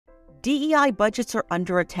DEI budgets are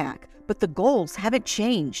under attack, but the goals haven't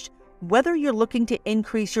changed. Whether you're looking to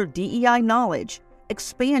increase your DEI knowledge,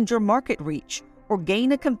 expand your market reach, or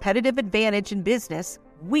gain a competitive advantage in business,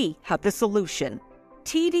 we have the solution.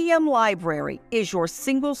 TDM Library is your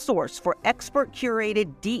single source for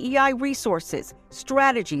expert-curated DEI resources,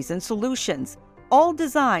 strategies, and solutions, all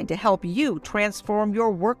designed to help you transform your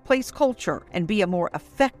workplace culture and be a more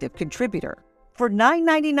effective contributor. For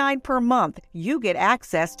 $9.99 per month, you get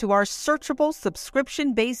access to our searchable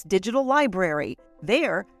subscription-based digital library.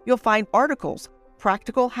 There, you'll find articles,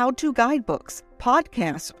 practical how-to guidebooks,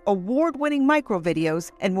 podcasts, award-winning microvideos,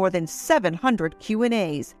 and more than 700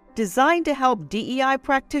 Q&As, designed to help DEI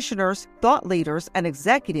practitioners, thought leaders, and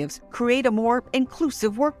executives create a more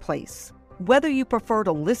inclusive workplace. Whether you prefer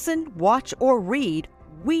to listen, watch, or read,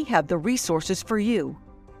 we have the resources for you.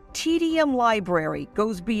 TDM Library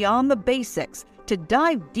goes beyond the basics to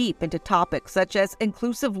dive deep into topics such as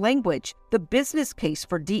inclusive language, the business case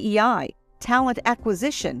for DEI, talent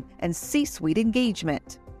acquisition, and C-suite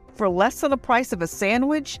engagement. For less than the price of a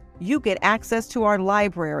sandwich, you get access to our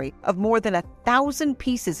library of more than 1,000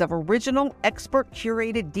 pieces of original,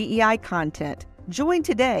 expert-curated DEI content. Join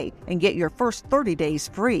today and get your first 30 days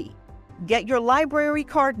free. Get your library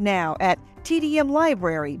card now at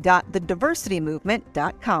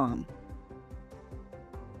tdmlibrary.thediversitymovement.com.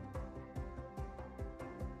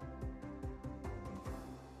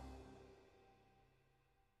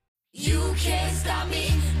 You can't stop me,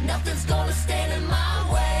 nothing's gonna stand in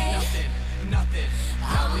my way. Nothing.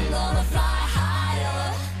 I'm gonna fly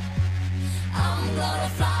higher. I'm gonna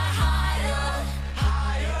fly higher.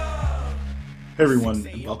 Hey everyone,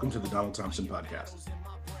 and welcome to the Donald Thompson Podcast.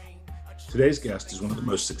 Today's guest is one of the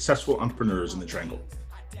most successful entrepreneurs in the Triangle.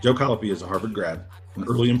 Joe Colopy is a Harvard grad, an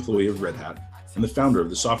early employee of Red Hat, and the founder of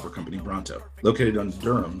the software company Bronto, located on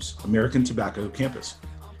Durham's American Tobacco campus.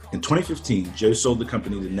 In 2015, Joe sold the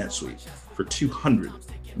company to NetSuite for $200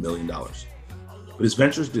 million. But his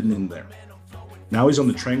ventures didn't end there. Now he's on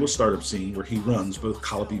the Triangle startup scene where he runs both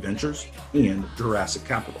Colopy Ventures and Jurassic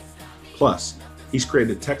Capital. Plus, he's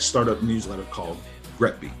created a tech startup newsletter called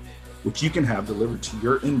GretB, which you can have delivered to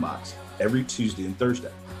your inbox every Tuesday and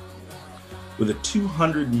Thursday. With a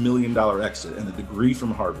 $200 million exit and a degree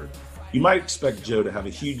from Harvard, you might expect Joe to have a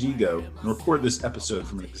huge ego and record this episode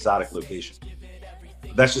from an exotic location.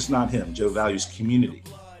 But that's just not him. Joe values community,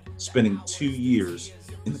 spending 2 years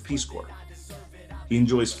in the Peace Corps. He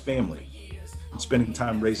enjoys family and spending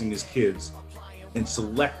time raising his kids, and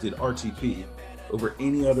selected RTP over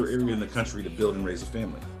any other area in the country to build and raise a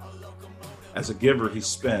family. As a giver, he's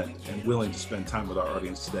spent and willing to spend time with our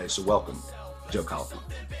audience today. So welcome, Joe Colopy.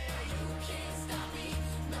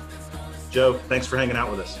 Joe, thanks for hanging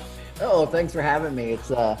out with us. Oh, thanks for having me.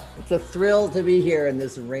 It's a thrill to be here in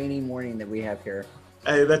this rainy morning that we have here.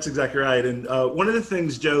 Hey, that's exactly right. And one of the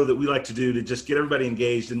things, Joe, that we like to do to just get everybody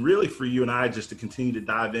engaged, and really for you and I just to continue to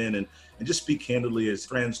dive in and just speak candidly as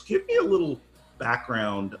friends, give me a little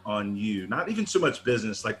background on you. Not even so much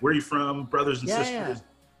business, like where are you from, brothers and sisters,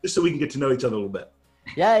 just so we can get to know each other a little bit.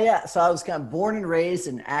 Yeah. So I was kind of born and raised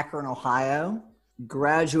in Akron, Ohio,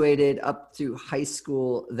 graduated up to high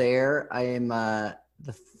school there. I am the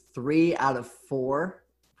 3 out of 4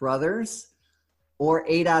 brothers, or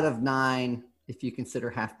 8 out of 9 if you consider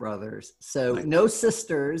half brothers. So no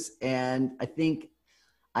sisters. And I think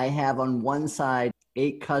I have on one side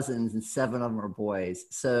 8 cousins and 7 of them are boys.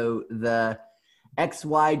 So the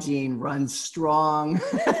XY gene runs strong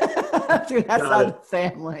through that side of the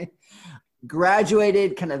family.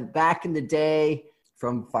 Graduated kind of back in the day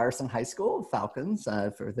from Firestone High School, Falcons,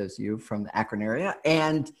 for those of you from the Akron area,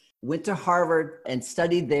 and went to Harvard and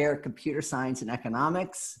studied there computer science and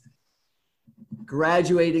economics.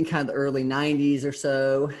 Graduated in kind of the early 90s or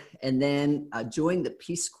so, and then joined the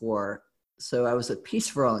Peace Corps. So I was a peace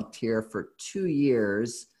volunteer for 2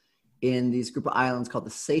 years in these group of islands called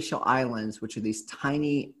the Seychelles Islands, which are these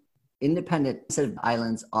tiny independent set of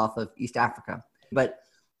islands off of East Africa. But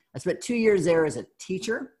I spent 2 years there as a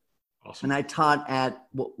teacher. Awesome. And I taught at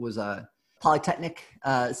what was a polytechnic.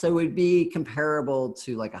 So it would be comparable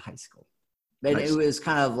to like a high school. And It was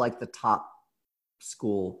kind of like the top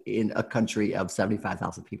school in a country of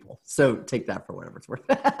 75,000 people. So take that for whatever it's worth.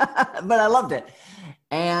 But I loved it.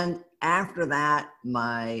 And after that,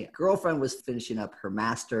 my girlfriend was finishing up her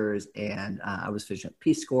master's and I was finishing up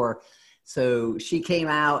Peace Corps. So she came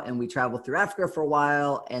out and we traveled through Africa for a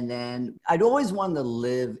while. And then I'd always wanted to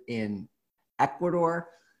live in Ecuador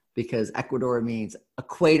because Ecuador means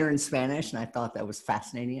equator in Spanish. And I thought that was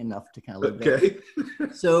fascinating enough to kind of live there.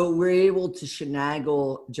 So we're able to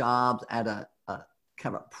finagle jobs at a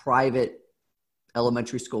kind of a private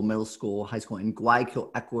elementary school, middle school, high school in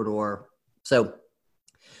Guayaquil, Ecuador. So,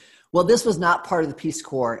 well, this was not part of the Peace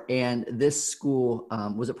Corps, and this school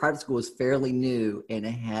was a private school, was fairly new, and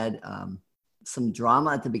it had some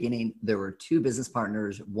drama at the beginning. There were two business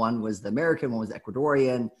partners. One was the American, one was the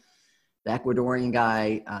Ecuadorian. The Ecuadorian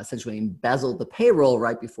guy essentially embezzled the payroll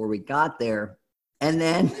right before we got there. And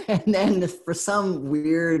then for some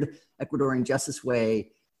weird Ecuadorian justice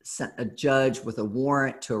way, sent a judge with a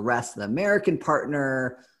warrant to arrest the American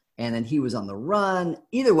partner. And then he was on the run.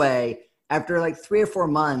 Either way, after like 3 or 4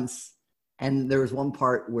 months, and there was one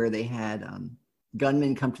part where they had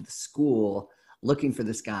gunmen come to the school looking for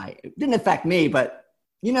this guy. It didn't affect me, but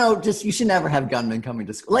just you should never have gunmen coming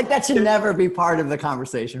to school. Like that should never be part of the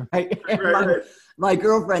conversation, right? Right. My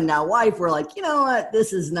girlfriend, now wife, were like, you know what?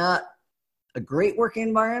 This is not a great working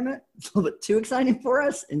environment. It's a little bit too exciting for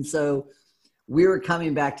us. And so we were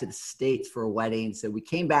coming back to the States for a wedding. So we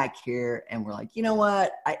came back here and we're like, you know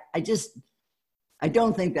what? I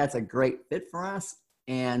don't think that's a great fit for us.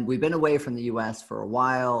 And we've been away from the US for a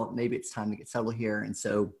while. Maybe it's time to get settled here. And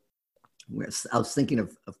so I was thinking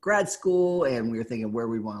of grad school, and we were thinking where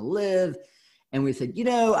we want to live. And we said,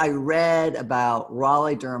 I read about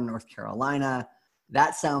Raleigh, Durham, North Carolina.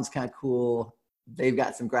 That sounds kind of cool. They've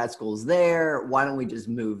got some grad schools there. Why don't we just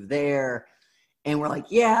move there? And we're like,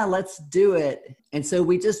 yeah, let's do it. And so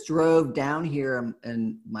we just drove down here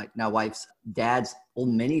in my now wife's dad's old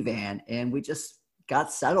minivan, and we just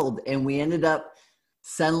got settled. And we ended up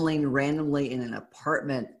settling randomly in an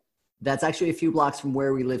apartment that's actually a few blocks from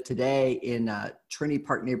where we live today in Trinity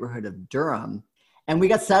Park neighborhood of Durham. And we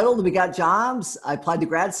got settled, we got jobs. I applied to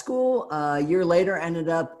grad school. A year later, ended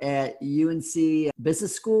up at UNC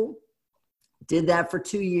Business School. Did that for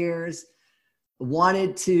 2 years.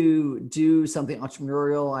 Wanted to do something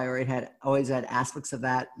entrepreneurial. I always had aspects of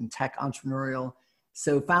that in tech entrepreneurial.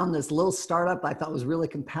 So found this little startup I thought was really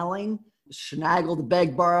compelling. Schnagled,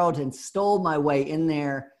 begged, borrowed, and stole my way in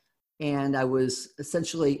there. And I was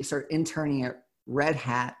essentially started interning at Red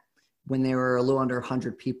Hat when they were a little under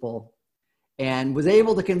 100 people, and was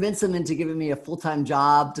able to convince them into giving me a full-time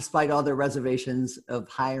job despite all their reservations of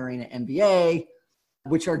hiring an MBA,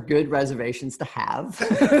 which are good reservations to have.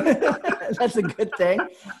 That's a good thing.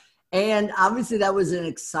 And obviously that was an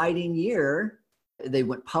exciting year. They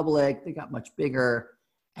went public, they got much bigger.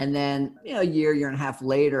 And then, a year and a half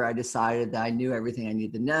later, I decided that I knew everything I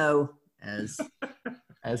needed to know,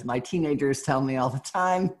 as my teenagers tell me all the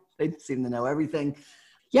time. They seem to know everything.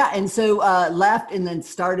 Yeah, and so left and then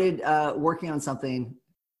started working on something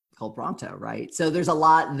called Bronto, right? So there's a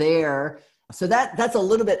lot there. So that's a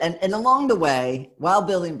little bit, and along the way, while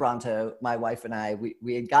building Bronto, my wife and I,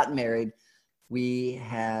 we had gotten married. We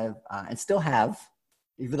have, and still have,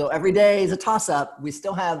 even though every day is a toss-up, we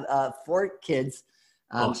still have 4 kids,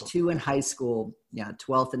 awesome. 2 in high school,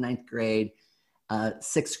 12th and 9th grade,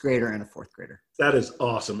 6th grader and a 4th grader. That is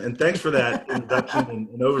awesome. And thanks for that introduction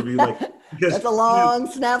and overview. Because that's a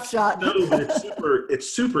long snapshot. No, but it's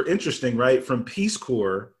super interesting, right? From Peace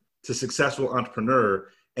Corps to successful entrepreneur.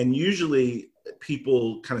 And usually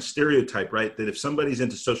people kind of stereotype, right? That if somebody's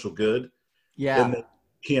into social good, then they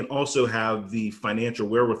can also have the financial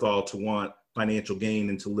wherewithal to want financial gain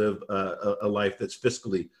and to live a life that's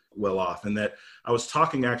fiscally well off. And that I was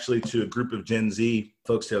talking actually to a group of Gen Z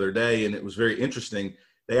folks the other day, and it was very interesting.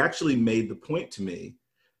 They actually made the point to me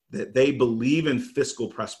that they believe in fiscal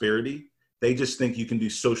prosperity. They just think you can do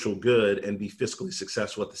social good and be fiscally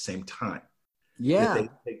successful at the same time. Yeah.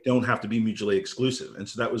 They don't have to be mutually exclusive. And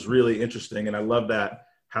so that was really interesting. And I love that,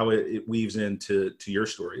 how it weaves into your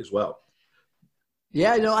story as well.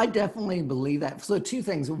 Yeah, I definitely believe that. So 2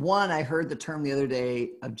 things. One, I heard the term the other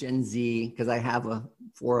day of Gen Z, because I have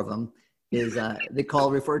 4 of them, is they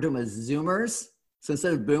refer to them as Zoomers. So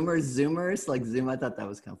instead of boomers, Zoomers, like Zoom. I thought that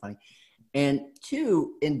was kind of funny. And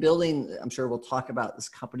 2, in building, I'm sure we'll talk about this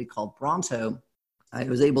company called Bronto, I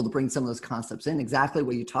was able to bring some of those concepts in, exactly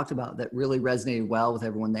what you talked about, that really resonated well with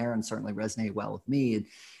everyone there and certainly resonated well with me,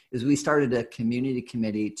 is we started a community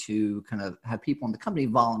committee to kind of have people in the company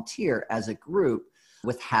volunteer as a group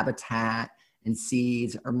with Habitat and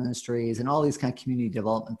Seeds, Urban Ministries, and all these kind of community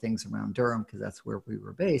development things around Durham, because that's where we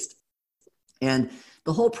were based. And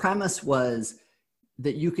the whole premise was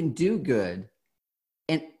that you can do good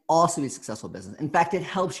and also be successful in business. In fact, it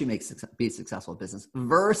helps you be successful in business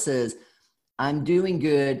versus I'm doing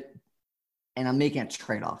good and I'm making a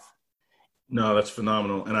trade-off. No, that's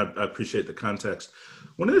phenomenal. And I appreciate the context.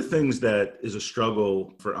 One of the things that is a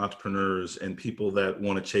struggle for entrepreneurs and people that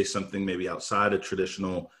want to chase something maybe outside a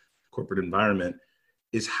traditional corporate environment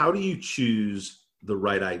is, how do you choose the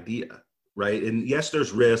right idea? right? And yes,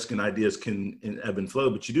 there's risk and ideas can ebb and flow,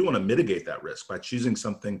 but you do want to mitigate that risk by choosing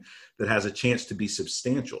something that has a chance to be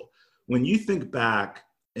substantial. When you think back,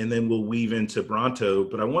 and then we'll weave into Bronto,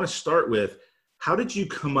 but I want to start with, how did you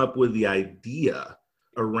come up with the idea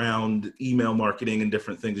around email marketing and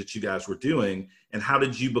different things that you guys were doing? And how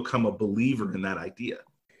did you become a believer in that idea?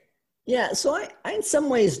 Yeah, so I in some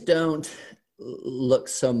ways don't look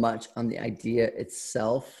so much on the idea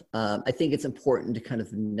itself. I think it's important to kind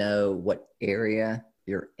of know what area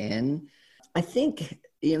you're in. I think,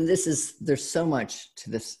 there's so much to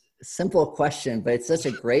this simple question, but it's such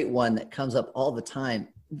a great one that comes up all the time.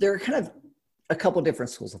 There are kind of a couple different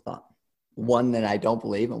schools of thought. One that I don't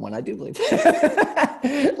believe and one I do believe,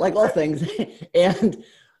 like all things. And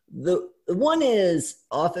the one is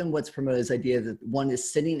often what's promoted is the idea that one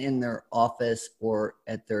is sitting in their office or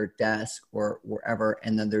at their desk or wherever,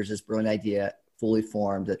 and then there's this brilliant idea fully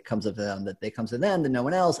formed that comes up to them, that they come to them, to no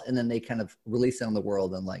one else, and then they kind of release it on the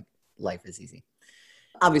world and like life is easy.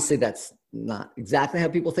 Obviously, that's not exactly how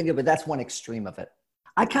people think of it, but that's one extreme of it.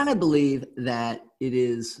 I kind of believe that it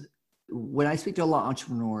is, when I speak to a lot of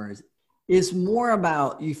entrepreneurs, is more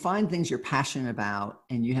about you find things you're passionate about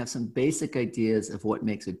and you have some basic ideas of what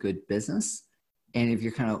makes a good business. And if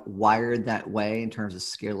you're kind of wired that way in terms of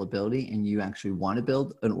scalability and you actually want to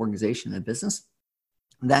build an organization, a business,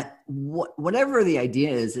 that whatever the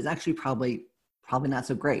idea is actually probably not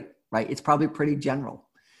so great, right? It's probably pretty general.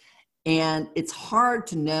 And it's hard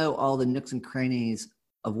to know all the nooks and crannies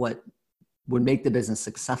of what would make the business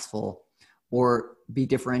successful or be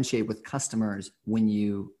differentiated with customers when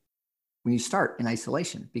you start in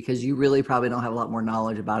isolation, because you really probably don't have a lot more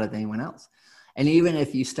knowledge about it than anyone else. And even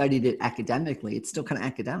if you studied it academically, it's still kind of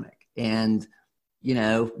academic. And,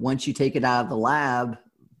 once you take it out of the lab,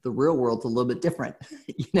 the real world's a little bit different,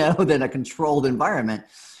 than a controlled environment.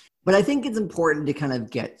 But I think it's important to kind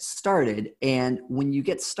of get started. And when you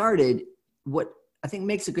get started, what I think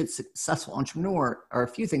makes a good successful entrepreneur are a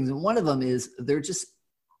few things. And one of them is they're just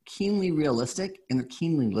keenly realistic and they're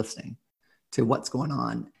keenly listening to what's going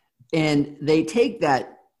on. And they take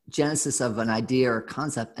that genesis of an idea or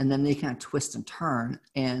concept, and then they kind of twist and turn,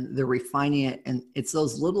 and they're refining it. And it's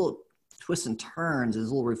those little twists and turns,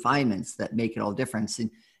 those little refinements that make it all different.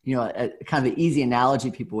 And, a kind of an easy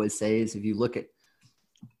analogy people would say is if you look at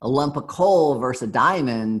a lump of coal versus a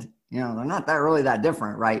diamond, they're not really that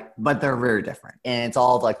different, right? But they're very different. And it's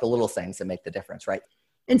all like the little things that make the difference, right?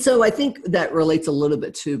 And so I think that relates a little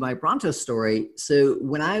bit to my Bronto story. So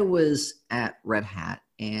when I was at Red Hat,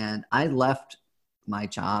 and I left my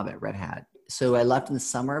job at Red Hat. So I left in the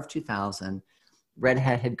summer of 2000. Red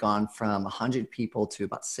Hat had gone from 100 people to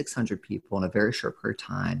about 600 people in a very short period of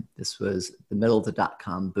time. This was the middle of the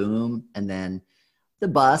dot-com boom and then the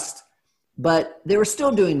bust. But they were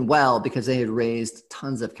still doing well because they had raised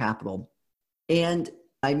tons of capital. And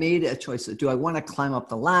I made a choice. Do I want to climb up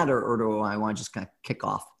the ladder, or do I want to just kind of kick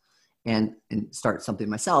off and start something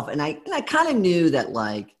myself? And I kind of knew that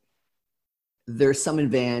there's some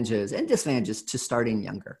advantages and disadvantages to starting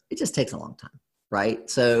younger. It just takes a long time, right?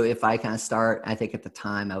 So if I kind of start, I think at the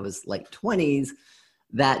time I was like 20s,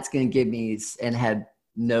 that's going to give me, and had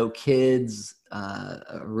no kids,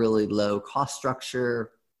 a really low cost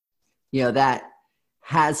structure, that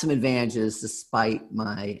has some advantages despite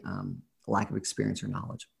my lack of experience or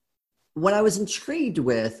knowledge. What I was intrigued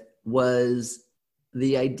with was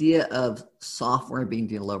the idea of software being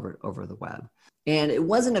delivered over the web. And it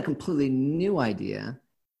wasn't a completely new idea,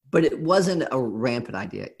 but it wasn't a rampant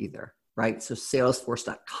idea either, right? So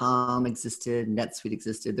Salesforce.com existed, NetSuite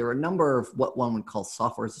existed. There were a number of what one would call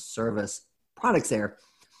software as a service products there.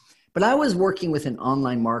 But I was working with an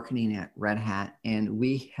online marketing at Red Hat, and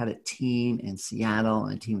we had a team in Seattle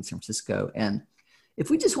and a team in San Francisco. And if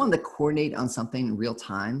we just wanted to coordinate on something in real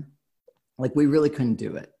time, we really couldn't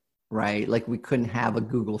do it, right? We couldn't have a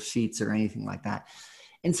Google Sheets or anything like that.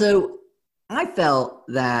 And so I felt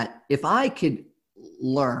that if I could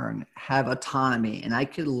have autonomy, and I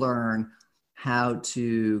could learn how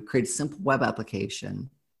to create a simple web application,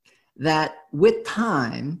 that with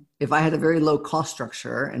time, if I had a very low cost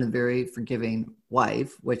structure and a very forgiving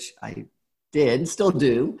wife, which I did, still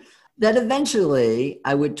do, that eventually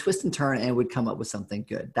I would twist and turn and would come up with something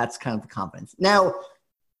good. That's kind of the confidence. Now,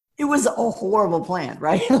 it was a horrible plan,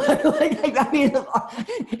 right?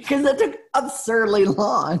 Because it took absurdly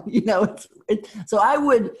long, So I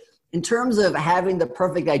would, in terms of having the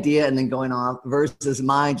perfect idea and then going off versus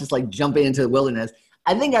mine just jumping into the wilderness,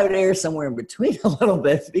 I think I would err somewhere in between a little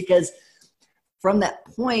bit, because from that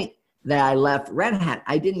point that I left Red Hat,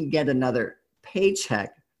 I didn't get another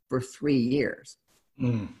paycheck for 3 years.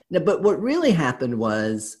 Now, but what really happened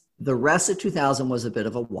was the rest of 2000 was a bit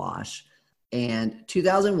of a wash. And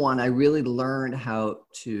 2001, I really learned how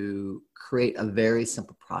to create a very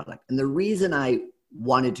simple product. And the reason I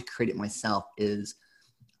wanted to create it myself is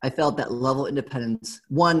I felt that level of independence.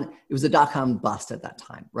 One, it was a dot-com bust at that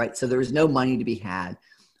time, right? So there was no money to be had.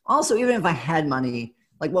 Also, even if I had money,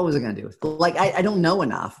 like what was I going to do? Like I don't know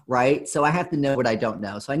enough, right? So I have to know what I don't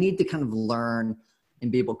know. So I need to kind of learn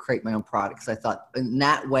and be able to create my own products. I thought in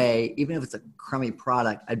that way, even if it's a crummy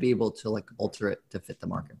product, I'd be able to like alter it to fit the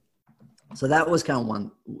market. So that was kind of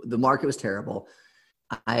one. The market was terrible.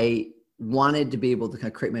 I wanted to be able to kind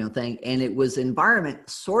of create my own thing. And it was environment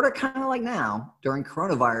sort of kind of like now during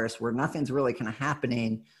coronavirus where nothing's really kind of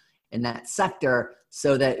happening in that sector,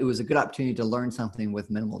 so that it was a good opportunity to learn something with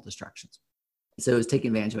minimal distractions. So it was taking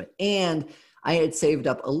advantage of it. And I had saved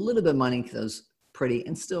up a little bit of money because it was pretty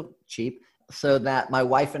and still cheap, so that my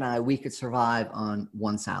wife and I, we could survive on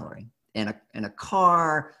one salary and a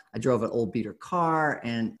car. I drove an old beater car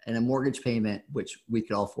and a mortgage payment, which we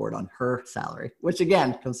could all afford on her salary, which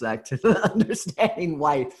again comes back to the understanding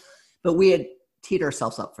wife. But we had teed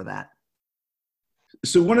ourselves up for that.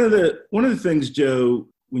 So one of the things, Joe,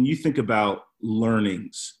 when you think about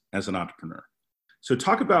learnings as an entrepreneur, so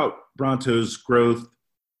talk about Bronto's growth,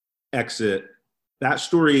 exit. That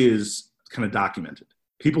story is kind of documented.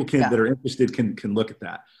 People that are interested can look at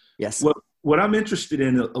that. Yes. What I'm interested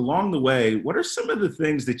in along the way, what are some of the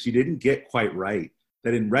things that you didn't get quite right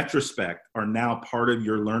that in retrospect are now part of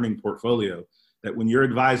your learning portfolio, that when you're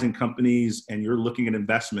advising companies and you're looking at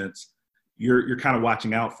investments, you're kind of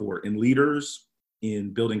watching out for in leaders,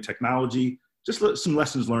 in building technology, just some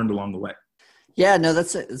lessons learned along the way? Yeah, no,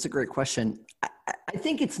 that's a great question. I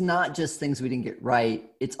think it's not just things we didn't get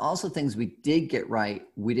right. It's also things we did get right.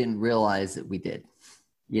 We didn't realize that we did,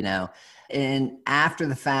 you know? And after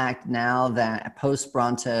the fact, now that I post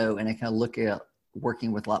Bronto and I kind of look at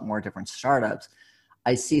working with a lot more different startups,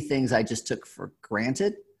 I see things I just took for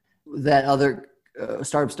granted that other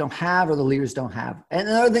startups don't have or the leaders don't have. And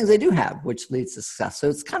there are things they do have, which leads to success. So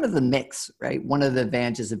it's kind of the mix, right? One of the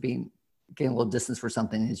advantages of getting a little distance for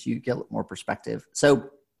something is you get more perspective. So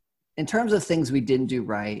in terms of things we didn't do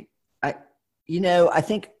right, I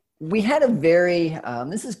think we had a very,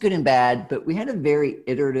 this is good and bad, but we had a very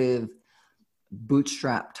iterative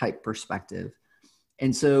bootstrap type perspective.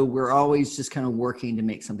 And so we're always just kind of working to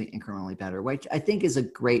make something incrementally better, which I think is a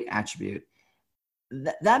great attribute.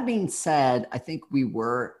 That being said, I think we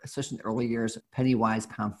were, especially in the early years, penny wise,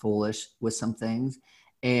 pound foolish with some things.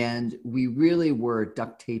 And we really were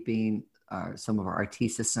duct taping some of our IT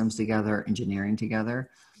systems together, engineering together.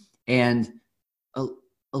 And a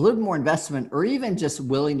little more investment or even just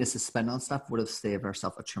willingness to spend on stuff would have saved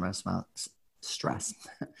ourselves a tremendous amount of stress.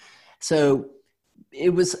 So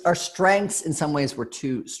it was, our strengths in some ways were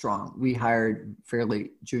too strong. We hired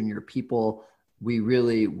fairly junior people. We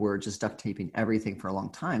really were just duct taping everything for a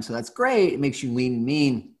long time. So that's great. It makes you lean and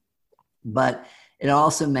mean. But it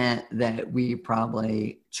also meant that we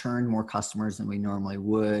probably churned more customers than we normally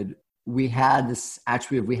would. We had this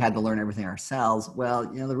attribute of we had to learn everything ourselves.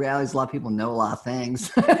 Well, the reality is a lot of people know a lot of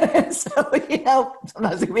things. So,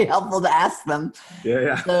 sometimes it can be helpful to ask them.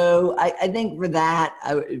 Yeah. So I think for that,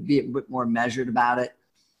 I would be a bit more measured about it.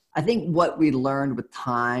 I think what we learned with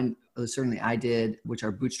time, certainly I did, which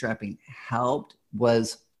our bootstrapping helped,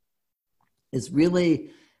 is really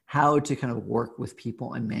how to kind of work with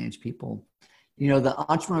people and manage people. The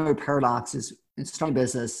entrepreneurial paradox is in starting a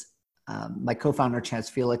business. My co-founder, Chance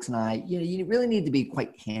Felix, and I, you really need to be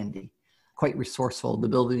quite handy, quite resourceful, the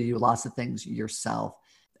ability to do lots of things yourself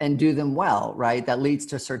and do them well, right? That leads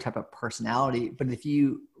to a certain type of personality. But if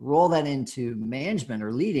you roll that into management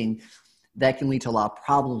or leading, that can lead to a lot of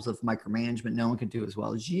problems of micromanagement. No one can do as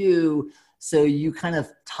well as you. So you kind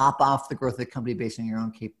of top off the growth of the company based on your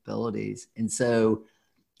own capabilities. And so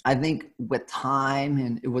I think with time,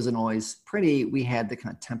 and it wasn't always pretty, we had to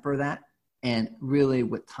kind of temper that. And really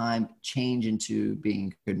with time change into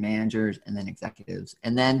being good managers and then executives.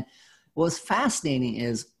 And then what was fascinating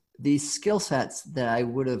is these skill sets that I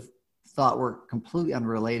would have thought were completely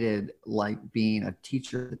unrelated, like being a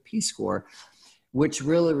teacher at the Peace Corps, which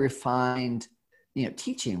really refined,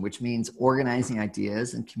 teaching, which means organizing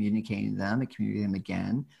ideas and communicating them and communicating them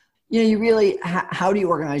again. You really, how do you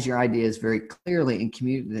organize your ideas very clearly and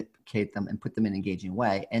communicate them and put them in an engaging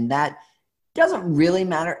way? And that doesn't really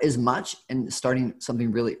matter as much in starting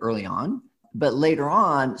something really early on, but later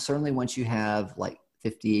on, certainly once you have like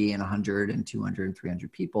 50 and 100 and 200 and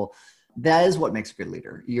 300 people, that is what makes a good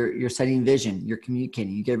leader. You're setting vision, you're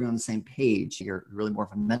communicating, you get everyone on the same page, you're really more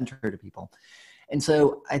of a mentor to people. And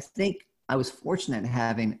so I think I was fortunate in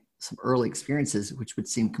having some early experiences, which would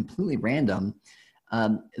seem completely random,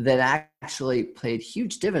 that actually played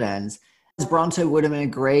huge dividends. Bronto would have been a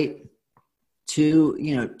great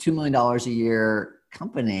 $2 million a year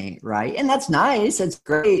company, right? And that's nice. That's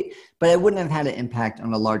great. But it wouldn't have had an impact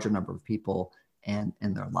on a larger number of people and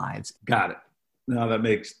their lives. Got it. No, that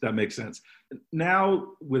makes sense.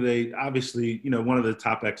 Now with obviously, one of the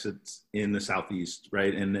top exits in the Southeast,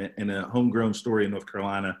 right? And a homegrown story in North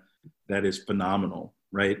Carolina that is phenomenal,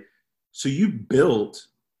 right? So you built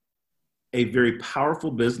a very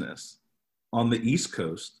powerful business on the East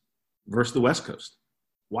Coast versus the West Coast.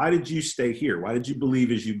 Why did you stay here? Why did you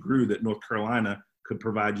believe as you grew that North Carolina could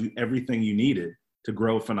provide you everything you needed to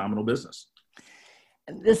grow a phenomenal business?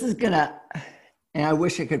 This is and I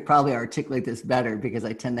wish I could probably articulate this better because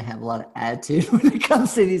I tend to have a lot of attitude when it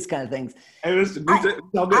comes to these kind of things.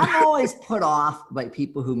 I'm always put off by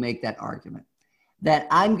people who make that argument that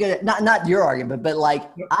I'm good at, not your argument, but like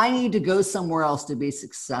I need to go somewhere else to be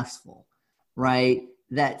successful, right?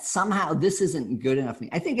 That somehow this isn't good enough for me.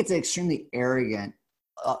 I think it's an extremely arrogant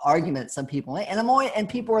argument that some people make. And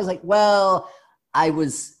people are like, well, I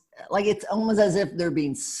was like, it's almost as if they're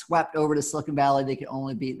being swept over to Silicon Valley. They could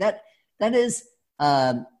only be that is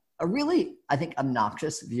a really, I think,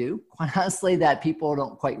 obnoxious view, quite honestly, that people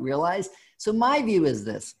don't quite realize. So my view is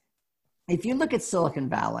this. If you look at Silicon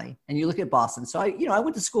Valley and you look at Boston, so I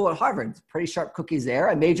went to school at Harvard, pretty sharp cookies there.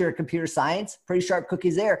 I majored in computer science, pretty sharp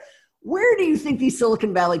cookies there. Where do you think these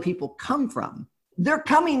Silicon Valley people come from? They're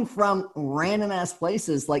coming from random ass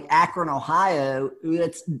places like Akron, Ohio,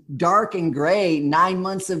 that's dark and gray 9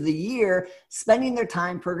 months of the year, spending their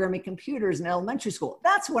time programming computers in elementary school.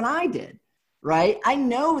 That's what I did, right? I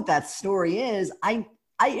know what that story is. I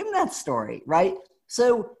am that story, right?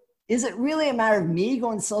 So is it really a matter of me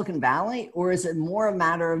going to Silicon Valley, or is it more a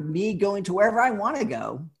matter of me going to wherever I want to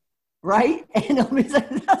go, right? And I'll be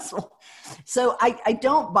successful. So I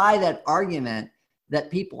don't buy that argument that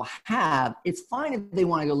people have. It's fine if they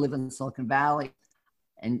want to go live in Silicon Valley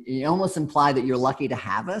and you almost imply that you're lucky to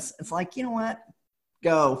have us. It's like, you know what,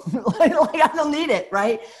 go. like I don't need it,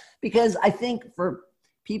 right? Because I think for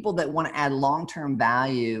people that want to add long-term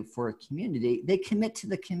value for a community, they commit to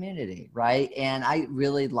the community, right? And I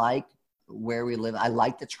really like where we live. I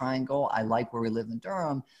like the Triangle. I like where we live in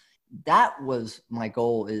Durham. That was my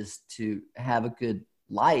goal, is to have a good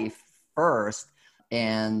life first,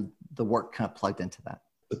 and the work kind of plugged into that.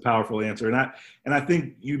 A powerful answer. And I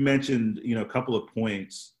think you mentioned, a couple of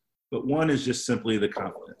points, but one is just simply the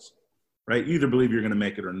confidence, right? You either believe you're going to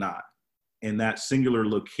make it or not. And that singular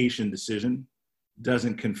location decision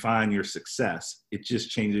doesn't confine your success. It just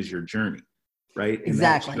changes your journey, right? And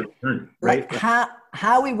exactly. That's your journey, right?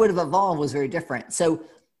 How we would have evolved was very different. So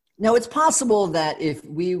now it's possible that if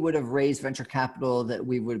we would have raised venture capital, that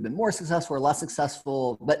we would have been more successful or less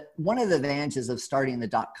successful. But one of the advantages of starting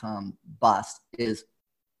the .com bust is,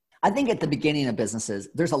 I think at the beginning of businesses,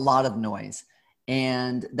 there's a lot of noise,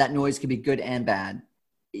 and that noise can be good and bad.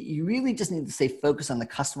 You really just need to stay focused on the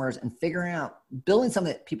customers and figuring out, building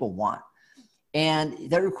something that people want.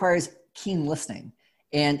 And that requires keen listening.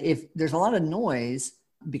 And if there's a lot of noise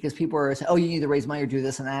because people are saying, oh, you need to raise money or do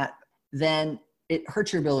this and that, then it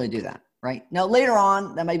hurts your ability to do that, right? Now, later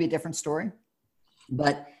on, that might be a different story.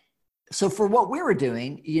 But so for what we were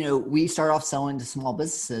doing, we started off selling to small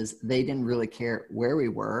businesses. They didn't really care where we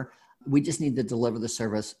were. We just needed to deliver the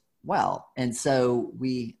service well. And so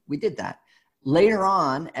we did that. Later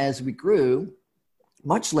on, as we grew,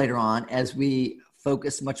 much later on, as we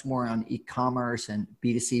focused much more on e-commerce and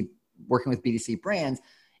B2C, working with B2C brands,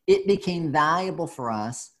 it became valuable for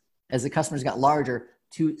us as the customers got larger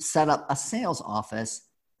to set up a sales office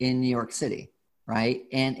in New York City, right?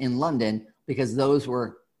 And in London, because those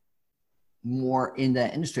were more in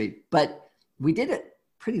the industry. But we did it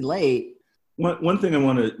pretty late. One thing I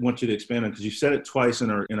want you to expand on, because you said it twice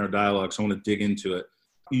in our dialogue, so I want to dig into it.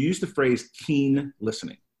 You used the phrase keen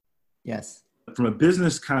listening. Yes. From a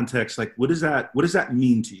business context, like what does that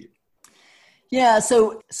mean to you? Yeah,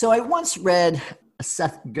 so I once read a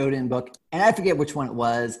Seth Godin book, and I forget which one it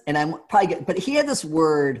was, and I'm probably but he had this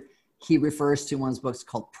word he refers to in one of his books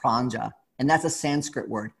called pranja, and that's a Sanskrit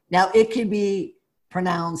word. Now, it could be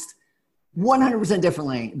pronounced 100%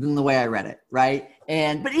 differently than the way I read it, right?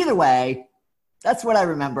 But either way, that's what I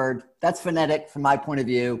remembered. That's phonetic from my point of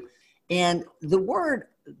view. And the word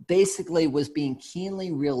basically was being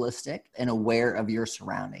keenly realistic and aware of your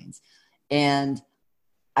surroundings. And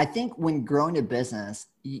I think when growing a business,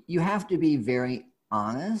 you have to be very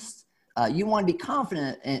honest. You want to be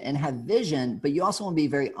confident and have vision, but you also want to be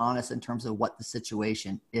very honest in terms of what the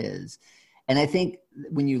situation is. And I think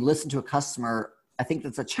when you listen to a customer, I think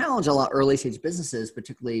that's a challenge a lot of early stage businesses,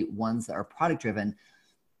 particularly ones that are product driven.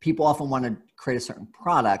 People often want to create a certain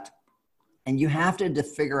product, and you have to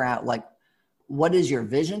figure out, like, what is your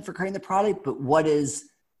vision for creating the product, but what does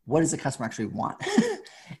the customer actually want?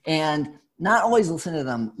 And not always listen to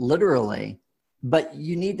them literally, but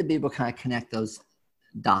you need to be able to kind of connect those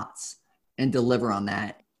dots and deliver on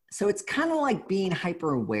that. So it's kind of like being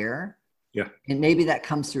hyper aware. Yeah. And maybe that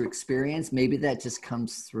comes through experience. Maybe that just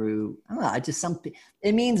comes through, I don't know,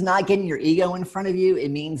 it means not getting your ego in front of you. It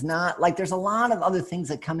means not, like, there's a lot of other things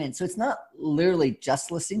that come in. So it's not literally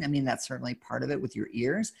just listening. I mean, that's certainly part of it with your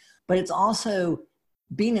ears, but it's also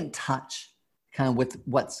being in touch kind of with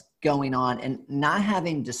what's going on and not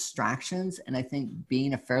having distractions. And I think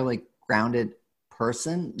being a fairly grounded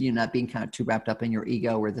person, not being kind of too wrapped up in your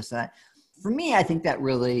ego or this, that. For me, I think that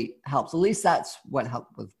really helps. At least that's what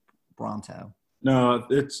helped with Bronto. No,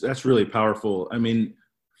 that's really powerful. I mean,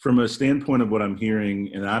 from a standpoint of what I'm hearing,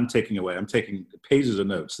 and I'm taking pages of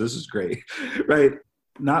notes. This is great, right?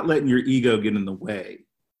 Not letting your ego get in the way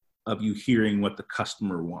of you hearing what the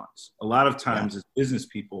customer wants. A lot of times as business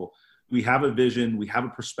people, we have a vision, we have a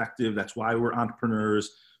perspective. That's why we're entrepreneurs.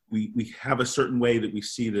 We have a certain way that we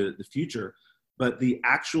see the future, but the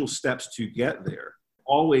actual steps to get there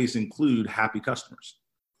always include happy customers,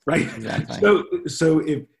 right? Exactly. So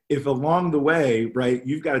if along the way, right,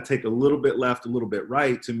 you've got to take a little bit left, a little bit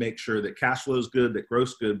right to make sure that cash flow is good, that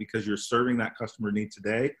growth's good, because you're serving that customer need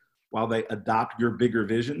today while they adopt your bigger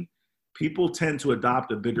vision. People tend to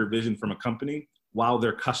adopt a bigger vision from a company while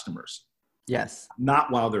they're customers. Yes.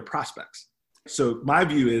 Not while they're prospects. So my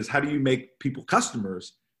view is, how do you make people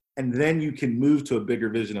customers? And then you can move to a bigger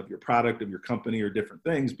vision of your product, of your company, or different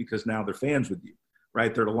things, because now they're fans with you,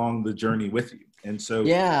 right? They're along the journey with you. And so,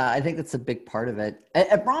 yeah, I think that's a big part of it.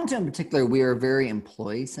 At Bronto in particular, we are very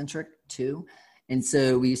employee centric too. And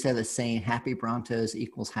so we used to have the saying, happy Brontos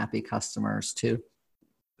equals happy customers too.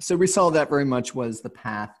 So we saw that very much was the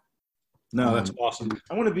path. No, that's awesome.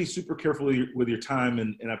 I want to be super careful with your time,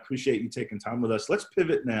 and I appreciate you taking time with us. Let's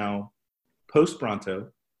pivot now, post Bronto.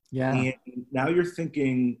 Yeah. And now you're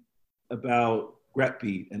thinking about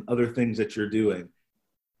GretBeat and other things that you're doing.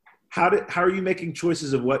 How are you making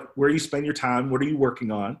choices of where you spend your time? What are you working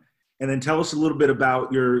on? And then tell us a little bit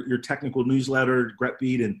about your technical newsletter,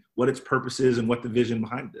 GretBeat, and what its purpose is and what the vision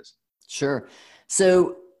behind this. Sure.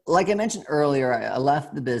 So like I mentioned earlier, I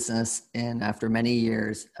left the business after many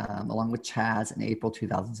years, along with Chaz in April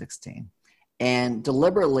 2016. And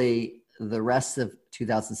deliberately, the rest of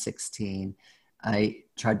 2016, I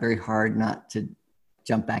tried very hard not to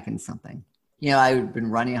jump back into something. I've been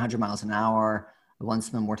running 100 miles an hour. I wanted to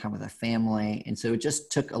spend more time with our family. And so it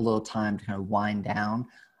just took a little time to kind of wind down.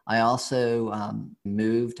 I also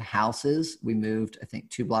moved houses. We moved, I think,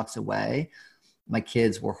 2 blocks away. My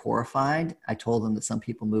kids were horrified. I told them that some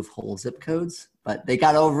people move whole zip codes, but they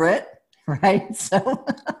got over it, right? So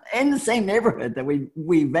in the same neighborhood that we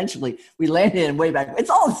landed in way back. It's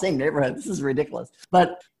all the same neighborhood. This is ridiculous.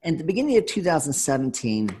 But at the beginning of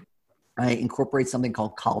 2017, I incorporated something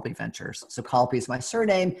called Colopy Ventures. So Colopy is my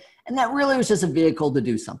surname, and that really was just a vehicle to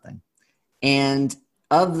do something. And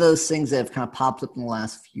of those things that have kind of popped up in the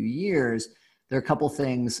last few years, there are a couple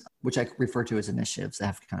things which I refer to as initiatives that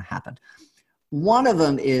have kind of happened. One of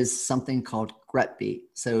them is something called GretBeat.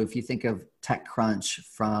 So if you think of TechCrunch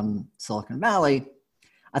from Silicon Valley,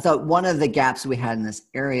 I thought one of the gaps we had in this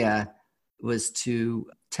area was to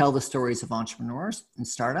tell the stories of entrepreneurs and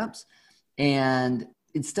startups. And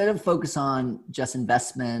instead of focus on just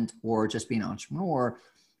investment or just being an entrepreneur,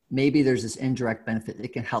 maybe there's this indirect benefit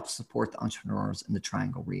that can help support the entrepreneurs in the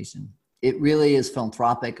Triangle region. It really is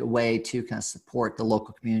philanthropic, a way to kind of support the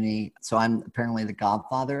local community. So I'm apparently the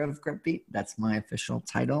godfather of GretBeat. That's my official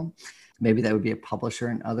title. Maybe that would be a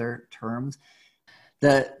publisher in other terms.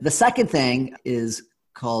 The second thing is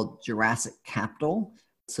called Jurassic Capital.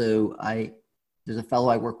 So there's a fellow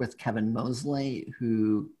I work with, Kevin Mosley,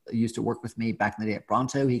 who used to work with me back in the day at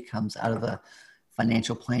Bronto. He comes out of the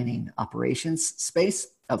financial planning operations space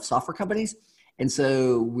of software companies. And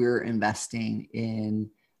so we're investing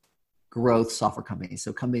in growth software companies.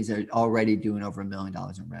 So companies that are already doing over $1 million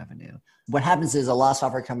in revenue. What happens is a lot of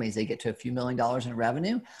software companies, they get to a few $1 million in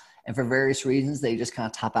revenue. And for various reasons, they just kind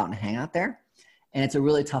of top out and hang out there. And it's a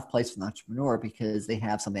really tough place for an entrepreneur because they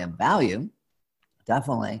have something of value,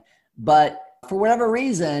 definitely. But for whatever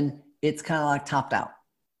reason, it's kind of like topped out.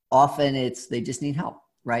 Often they just need help,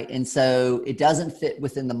 right? And so it doesn't fit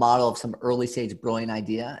within the model of some early stage brilliant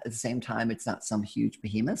idea. At the same time, it's not some huge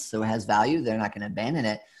behemoth. So it has value. They're not going to abandon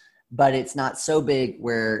it. But it's not so big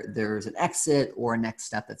where there's an exit or a next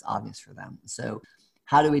step that's obvious for them. So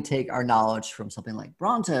how do we take our knowledge from something like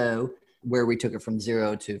Bronto, where we took it from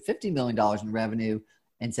 0 to $50 million in revenue,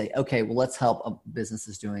 and say, okay, well, let's help a business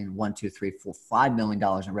is doing $1, 2, 3, 4, $5 million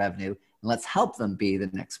in revenue, and let's help them be the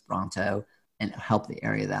next Bronto. and help the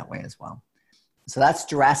area that way as well. So that's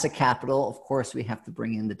Jurassic Capital. Of course, we have to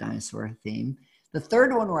bring in the dinosaur theme. The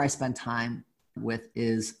third one where I spend time with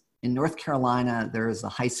is in North Carolina. There is a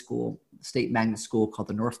high school, state magnet school called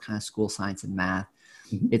the North Carolina School of Science and Math.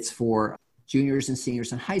 Mm-hmm. It's for juniors and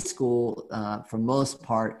seniors in high school. For most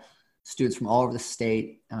part, students from all over the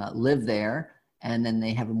state live there. And then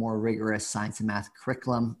they have a more rigorous science and math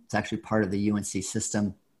curriculum. It's actually part of the UNC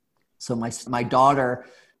system. So my daughter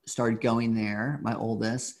started going there, my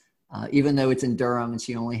oldest, even though it's in Durham and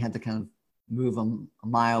she only had to kind of move a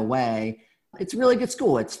mile away. It's a really good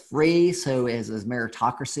school. It's free, so it has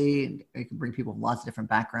meritocracy. It can bring people from lots of different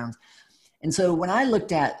backgrounds. And so when I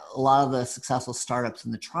looked at a lot of the successful startups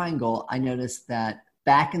in the Triangle, I noticed that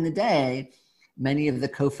back in the day, many of the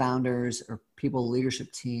co-founders or people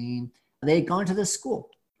leadership team, they had gone to this school,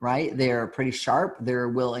 right? They're pretty sharp. They're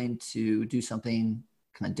willing to do something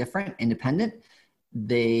kind of different, independent.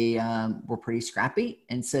 They were pretty scrappy.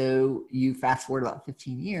 And so you fast forward about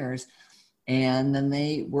 15 years, and then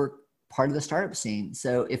they were part of the startup scene.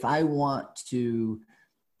 So if I want to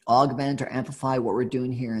augment or amplify what we're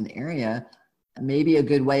doing here in the area, maybe a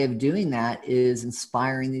good way of doing that is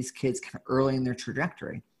inspiring these kids kind of early in their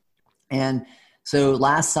trajectory. And so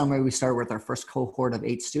last summer, we started with our first cohort of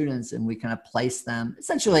 8 students, and we kind of placed them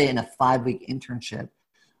essentially in a 5-week internship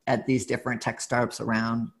at these different tech startups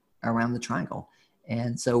around the Triangle.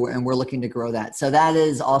 And so we're looking to grow that. So that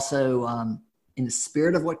is also in the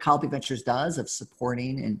spirit of what Colopy Ventures does, of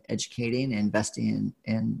supporting and educating and investing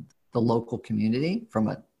in the local community from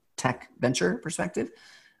a tech venture perspective.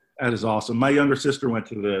 That is awesome. My younger sister went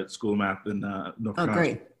to the School of Math in North Carolina.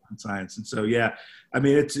 Great. Science. And so, yeah, I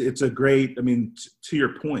mean, it's a great, I mean, to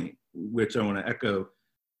your point, which I want to echo,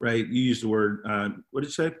 right? You used the word, what did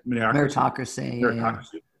you say? Meritocracy.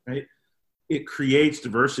 Meritocracy, right? It creates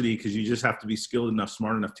diversity because you just have to be skilled enough,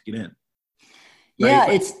 smart enough to get in. Right? Yeah,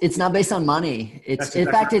 it's not based on money. It's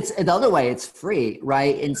in fact, it's the other way. It's free,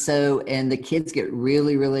 right? And so, and the kids get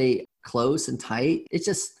really, really close and tight. It's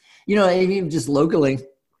just, even just locally,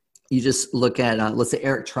 you just look at, let's say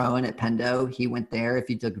Eric Trowan at Pendo. He went there. If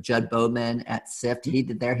you took Judd Bowman at SIFT, he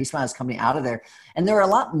did there. He spun his company out of there. And there are a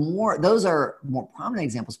lot more. Those are more prominent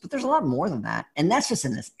examples, but there's a lot more than that. And that's just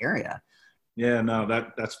in this area. Yeah, no,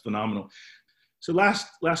 that's phenomenal. So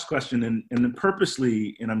last question, and then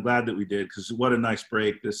purposely, and I'm glad that we did, because what a nice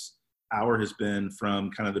break this hour has been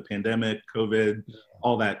from kind of the pandemic, COVID,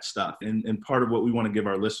 all that stuff. And part of what we want to give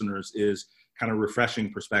our listeners is kind of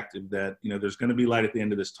refreshing perspective that, there's going to be light at the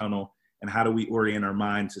end of this tunnel, and how do we orient our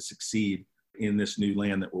mind to succeed in this new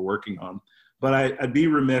land that we're working on. But I'd be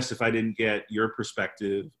remiss if I didn't get your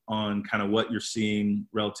perspective on kind of what you're seeing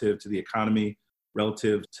relative to the economy,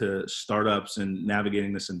 relative to startups and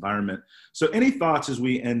navigating this environment. So any thoughts as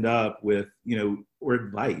we end up with, or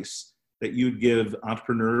advice that you'd give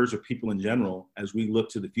entrepreneurs or people in general as we look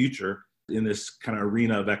to the future in this kind of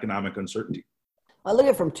arena of economic uncertainty? I look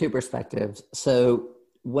at it from 2 perspectives. So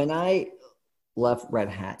when I left Red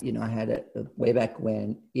Hat, I had it way back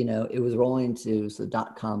when, it was rolling to the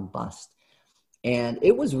dot-com bust. And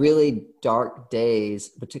it was really dark days,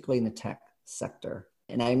 particularly in the tech sector.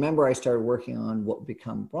 And I remember I started working on what would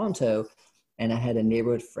become Bronto, and I had a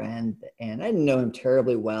neighborhood friend, and I didn't know him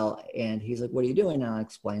terribly well. And he's like, "What are you doing?" And I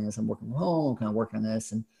explained this. I'm working from home. I'm kind of working on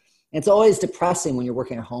this. And it's always depressing when you're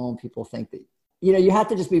working at home. People think that, you have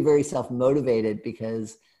to just be very self-motivated,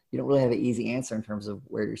 because you don't really have an easy answer in terms of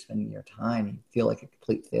where you're spending your time. You feel like a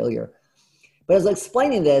complete failure. But I was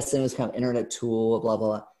explaining this, and it was kind of internet tool, blah, blah,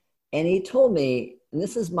 blah. And he told me, and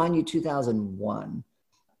this is, mind you, 2001.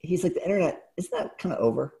 He's like, the internet, isn't that kind of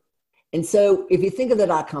over? And so if you think of the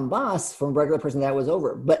dot-com bust, from a regular person, that was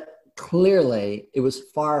over. But clearly, it was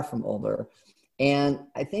far from over. And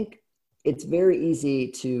I think it's very easy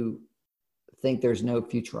to think there's no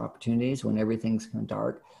future opportunities when everything's kind of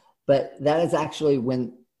dark. But that is actually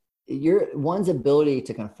when one's ability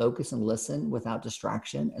to kind of focus and listen without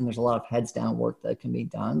distraction, and there's a lot of heads down work that can be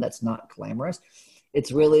done that's not glamorous.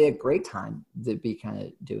 It's really a great time to be kind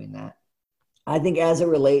of doing that. I think as it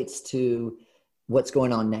relates to what's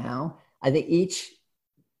going on now, I think each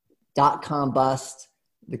dot-com bust,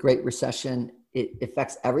 the Great Recession, it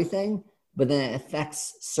affects everything, but then it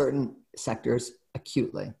affects certain sectors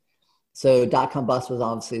acutely. So dot-com bust was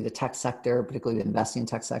obviously the tech sector, particularly the investing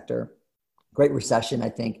tech sector. Great Recession, I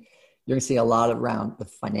think you're going to see a lot around the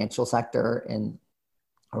financial sector and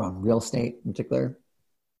around real estate in particular.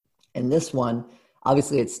 And this one,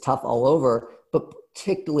 obviously it's tough all over, but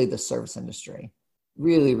particularly the service industry,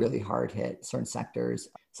 really, really hard hit certain sectors.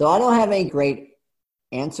 So I don't have any great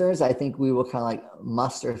answers. I think we will kind of like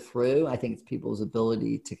muster through. I think it's people's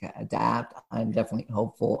ability to adapt. I'm definitely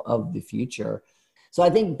hopeful of the future. So I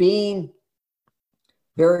think being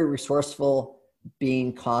very resourceful,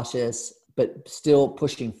 being cautious, but still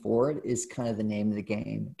pushing forward is kind of the name of the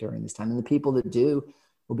game during this time. And the people that do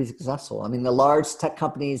will be successful. I mean, the large tech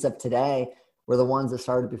companies of today were the ones that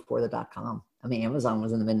started before the .com. I mean, Amazon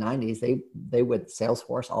was in the mid 90s. They would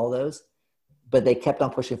Salesforce, all those, but they kept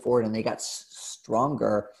on pushing forward and they got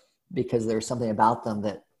stronger because there was something about them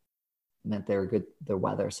that meant they were good, their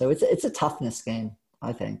weather. So it's a toughness game,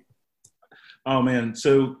 I think. Oh man.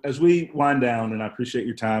 So as we wind down, and I appreciate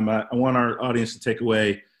your time, I want our audience to take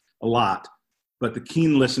away a lot, but the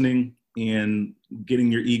keen listening and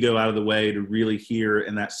getting your ego out of the way to really hear,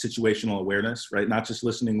 and that situational awareness, right? Not just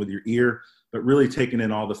listening with your ear, but really taking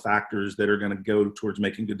in all the factors that are going to go towards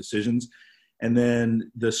making good decisions. And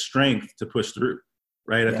then the strength to push through,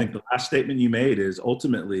 right? I think the last statement you made is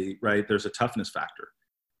ultimately, right, there's a toughness factor.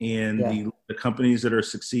 And the companies that are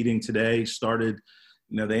succeeding today started,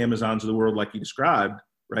 the Amazons of the world, like you described,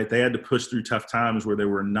 right? They had to push through tough times where there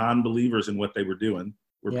were non-believers in what they were doing,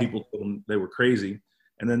 where people told them they were crazy.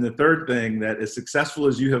 And then the third thing, that as successful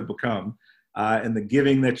as you have become, and the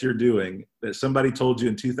giving that you're doing, that somebody told you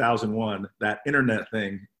in 2001, that internet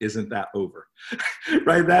thing isn't that over,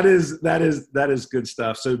 right? That is good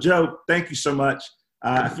stuff. So Joe, thank you so much.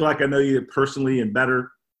 I feel like I know you personally and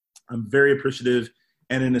better. I'm very appreciative.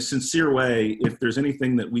 And in a sincere way, if there's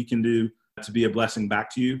anything that we can do to be a blessing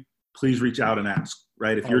back to you, please reach out and ask,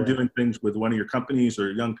 right? If you're doing things with one of your companies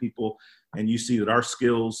or young people and you see that our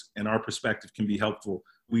skills and our perspective can be helpful,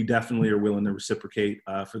 we definitely are willing to reciprocate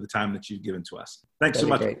for the time that you've given to us. Thanks so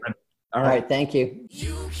much. All right. Thank you.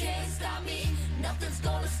 You can't stop me. Nothing's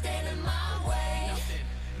gonna stand in my way.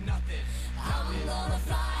 Nothing. I'm gonna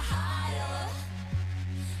fly higher.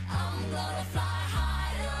 I'm gonna fly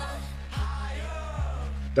higher.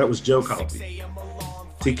 That was Joe Colopy.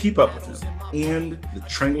 To keep up with him and the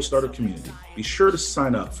Triangle Startup community, be sure to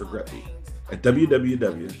sign up for GretBeat at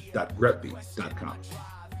www.gretbeat.com.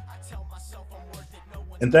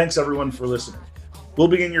 And thanks everyone for listening. We'll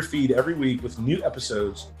begin your feed every week with new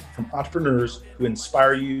episodes from entrepreneurs who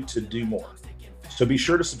inspire you to do more. So be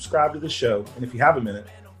sure to subscribe to the show, and if you have a minute,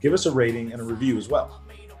 give us a rating and a review as well.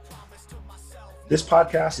 This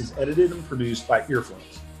podcast is edited and produced by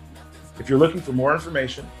Earfluence. If you're looking for more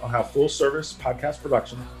information on how full-service podcast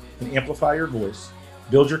production can amplify your voice,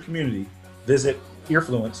 build your community, visit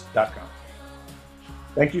earfluence.com.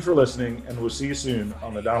 Thank you for listening, and we'll see you soon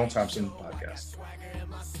on the Donald Thompson Podcast.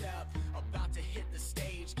 About to hit the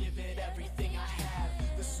stage, give it everything I have.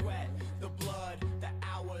 The sweat, the blood, the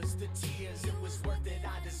hours, the tears, it was worth it.